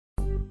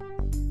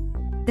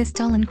The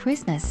Stolen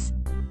Christmas.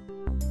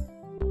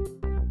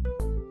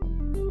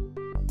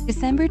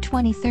 December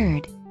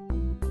 23rd.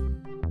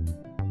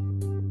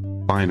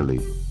 Finally.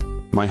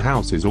 My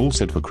house is all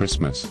set for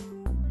Christmas.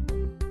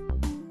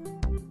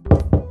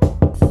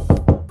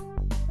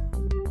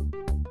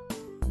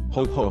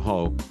 Ho ho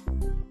ho.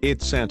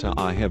 It's Santa.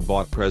 I have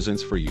bought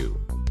presents for you.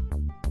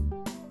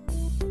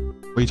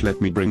 Wait,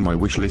 let me bring my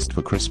wish list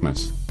for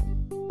Christmas.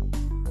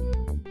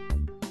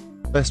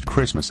 Best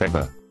Christmas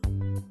ever.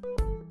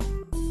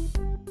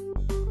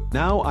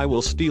 Now I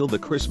will steal the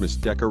Christmas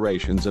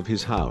decorations of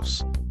his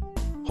house.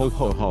 Ho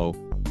ho ho.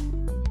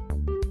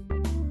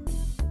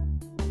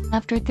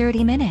 After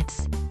 30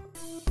 minutes.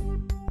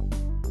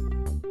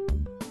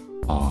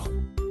 Ah.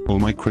 All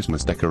my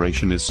Christmas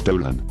decoration is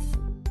stolen.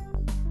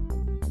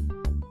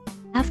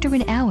 After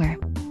an hour.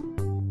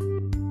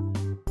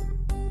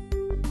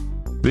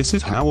 This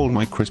is how all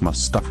my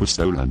Christmas stuff was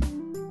stolen.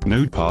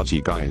 No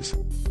party, guys.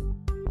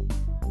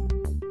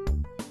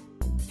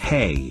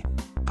 Hey.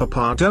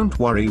 Papa, don't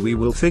worry, we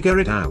will figure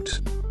it out.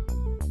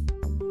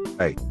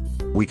 Hey.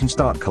 We can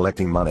start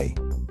collecting money.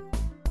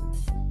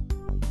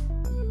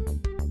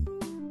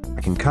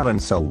 I can cut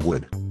and sell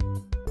wood.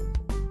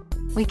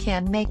 We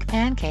can make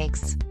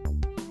pancakes.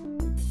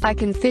 I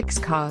can fix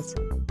cars.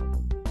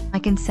 I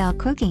can sell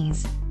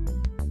cookies.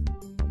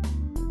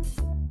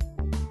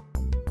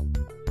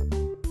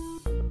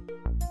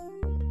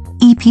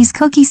 EP's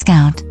Cookie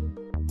Scout.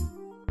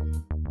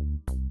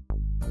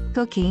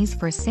 Cookies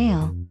for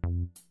sale.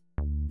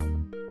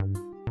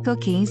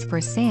 Cookies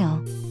for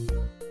sale.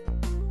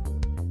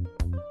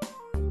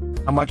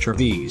 How much are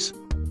these?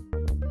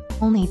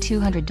 Only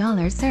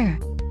 $200, sir.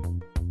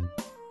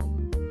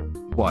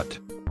 What?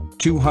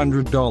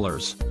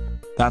 $200?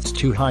 That's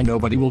too high,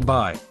 nobody will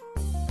buy.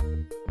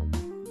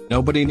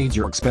 Nobody needs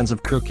your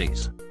expensive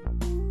cookies.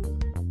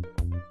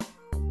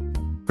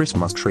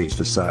 Christmas trees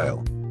for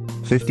sale.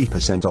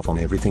 50% off on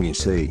everything you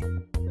see.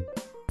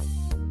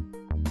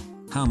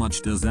 How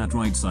much does that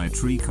right side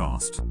tree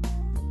cost?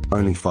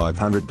 Only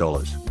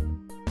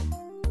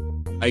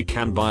 $500. I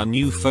can buy a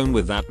new phone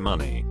with that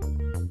money.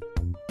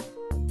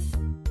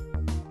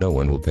 No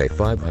one will pay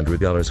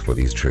 $500 for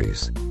these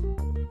trees.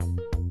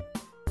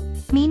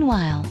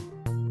 Meanwhile.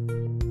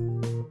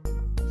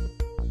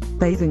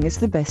 Bathing is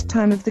the best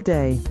time of the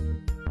day.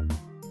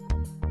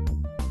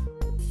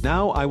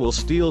 Now I will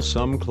steal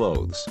some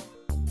clothes.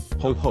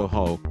 Ho ho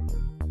ho.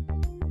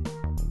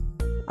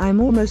 I'm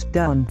almost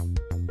done.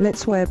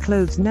 Let's wear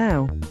clothes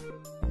now.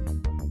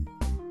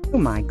 Oh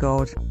my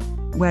god.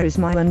 Where is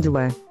my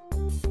underwear?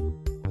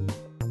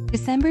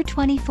 December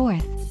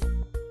 24th.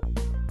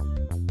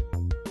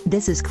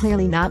 This is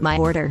clearly not my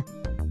order.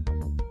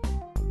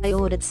 I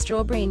ordered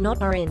strawberry,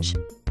 not orange.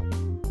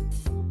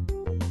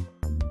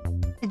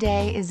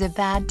 Today is a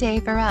bad day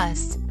for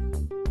us.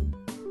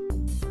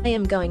 I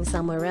am going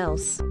somewhere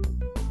else.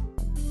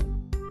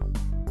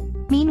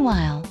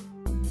 Meanwhile.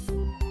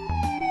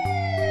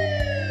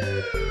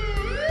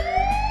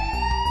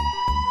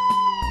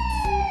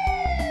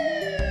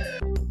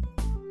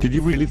 Did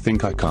you really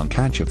think I can't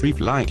catch a thief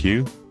like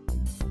you?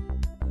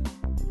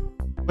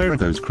 Where are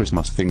those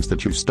Christmas things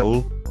that you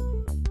stole?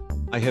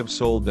 I have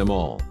sold them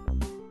all.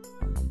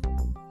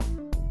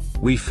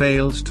 We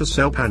failed to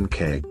sell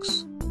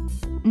pancakes.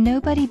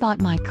 Nobody bought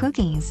my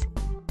cookies.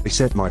 They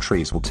said my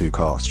trees were too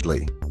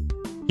costly.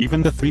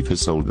 Even the thief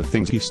has sold the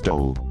things he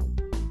stole.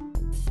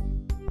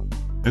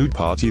 No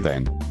party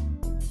then.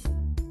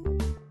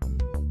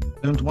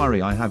 Don't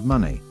worry, I have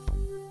money.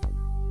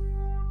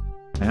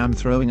 I am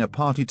throwing a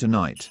party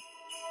tonight.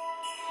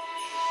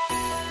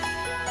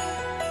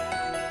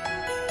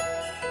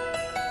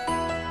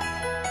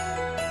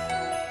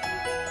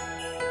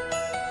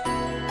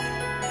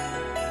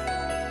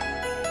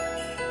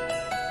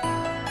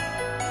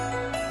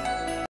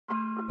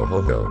 Oh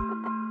ho ho.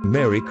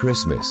 Merry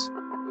Christmas.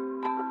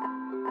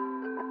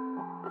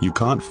 You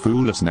can't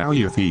fool us now,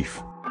 you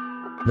thief.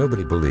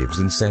 Nobody believes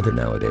in Santa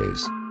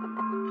nowadays.